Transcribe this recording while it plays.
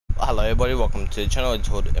Hello everybody, welcome to the channel. It's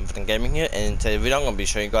called Infinite Gaming here, and in today's video I'm going to be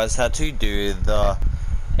showing you guys how to do the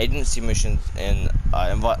agency missions in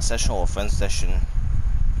invite session or friend session.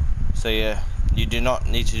 So yeah, you do not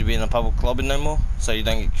need to be in a public lobby no more, so you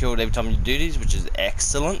don't get killed every time you do these, which is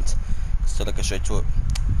excellent. So let's go straight to it.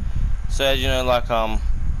 So as you know, like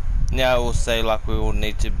now I will say like we will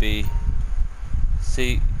need to be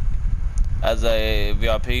as a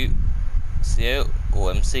VIP, CO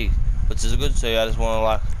or MC, which is good. So yeah, I just want to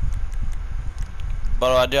like,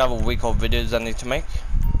 but I do have a week of videos I need to make.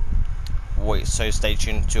 Wait, so stay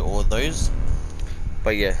tuned to all those.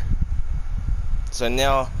 But yeah, so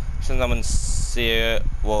now since I'm in CO,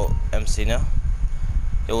 well MC now,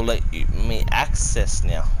 it will let me access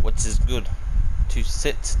now, which is good, to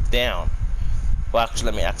sit down. Well, actually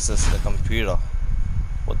let me access the computer.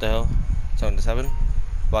 What the hell? Something just happened?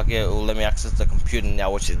 But yeah, it will let me access the computer now,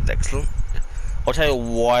 which is excellent. I'll tell you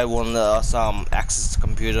why I wanted us access the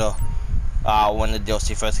computer when the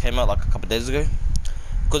DLC first came out, like a couple of days ago,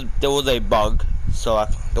 because there was a bug. So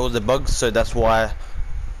so that's why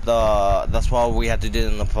we had to do it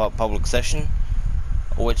in the public session,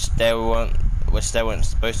 which they weren't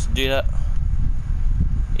supposed to do that.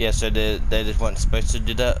 Yeah, so they just weren't supposed to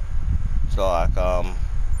do that. So like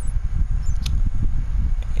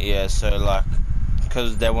yeah, so like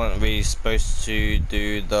because they weren't really supposed to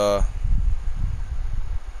do the,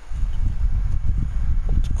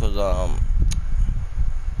 because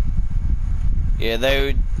yeah,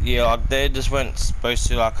 they just weren't supposed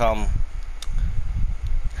to like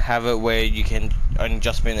have it where you can only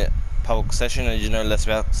just be in a public session and let's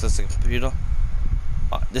access the computer.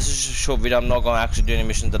 This is just a short video. I'm not going to actually do any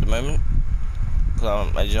missions at the moment,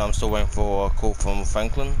 because as you know, I'm still waiting for a call from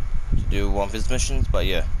Franklin to do one of his missions. But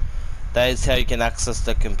yeah, that is how you can access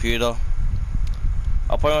the computer.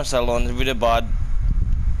 I'll probably won't say a long video, but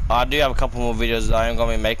I do have a couple more videos I am going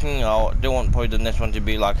to be making. I do want probably the next one to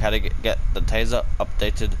be like how to get the taser,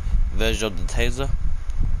 updated version of the taser,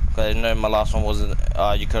 because I know my last one wasn't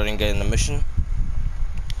you couldn't get in the mission.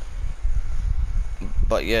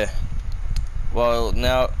 But yeah, well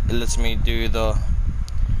now it lets me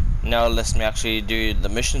actually do the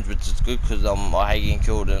missions, which is good, because I hate getting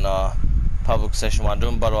killed in a public session while I'm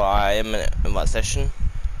doing, but I am in my session.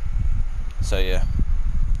 So yeah.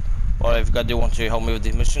 Well, if you guys do want to help me with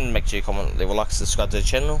this mission, make sure you comment, leave a like, subscribe to the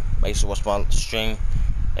channel. Make sure you watch my stream,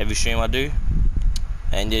 every stream I do,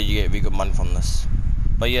 and yeah, you get really good money from this.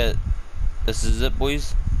 But yeah, this is it,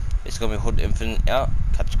 boys. It's gonna be Hood Infinite out.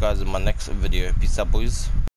 Catch you guys in my next video. Peace out, boys.